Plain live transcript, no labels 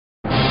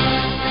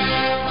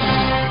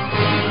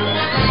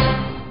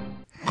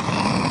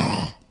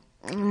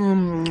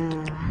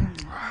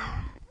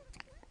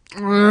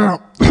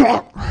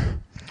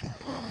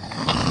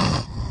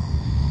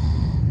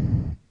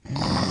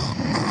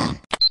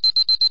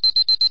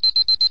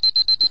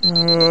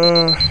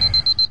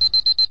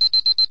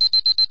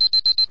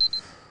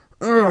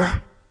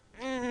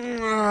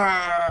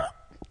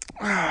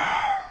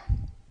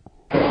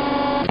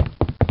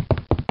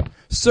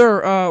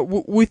Sir,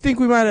 we think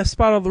we might have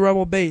spotted the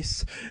rebel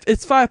base.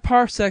 It's 5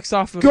 parsecs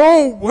off of—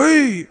 Go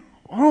away!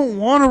 I don't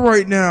want it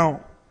right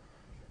now.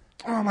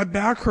 Oh, my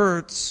back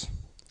hurts.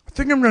 I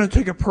think I'm gonna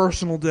take a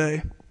personal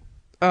day.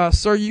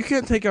 Sir, you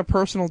can't take a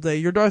personal day.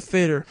 You're Darth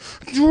Vader.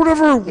 Do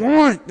whatever I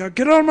want. Now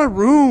get out of my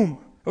room.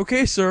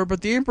 Okay, sir,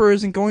 but the Emperor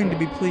isn't going to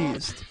be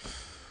pleased.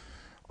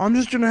 I'm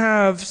just gonna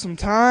have some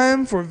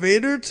time for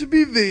Vader to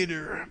be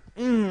Vader.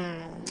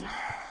 This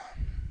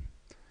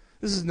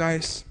is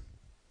nice.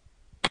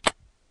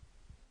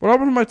 What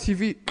happened to my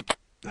TV?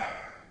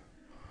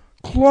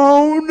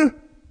 Clone!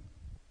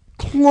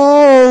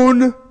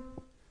 Clone!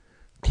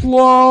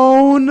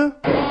 Clone!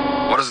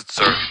 What is it,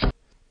 sir?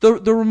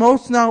 The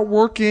remote's not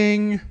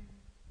working.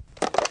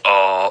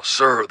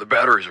 Sir, the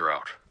batteries are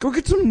out. Go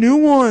get some new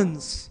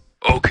ones.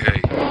 Okay.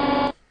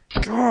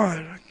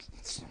 God.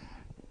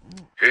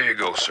 Here you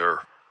go, sir.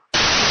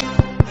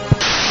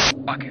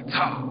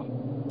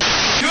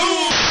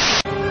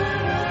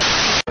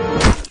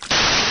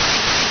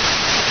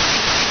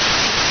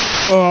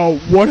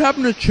 What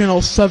happened to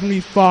channel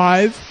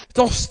 75? It's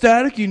all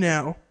staticky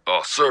now.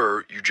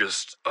 Sir, you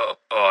just,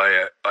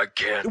 I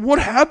can't. What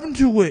happened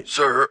to it?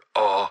 Sir,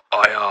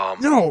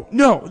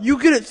 No,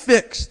 you get it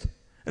fixed.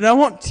 And I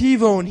want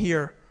TiVo in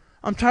here.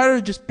 I'm tired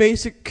of just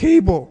basic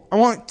cable. I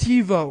want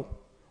TiVo.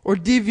 Or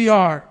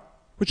DVR.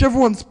 Whichever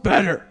one's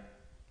better.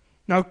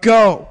 Now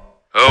go.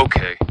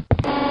 Okay.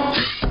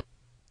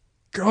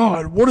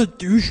 God, what a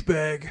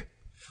douchebag.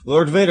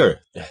 Lord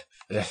Vader,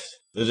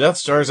 the Death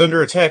Star is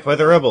under attack by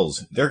the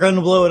rebels. They're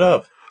gonna blow it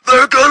up.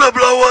 They're gonna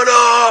blow it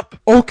up!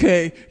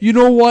 Okay, you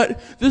know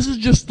what? This is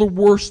just the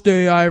worst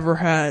day I ever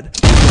had.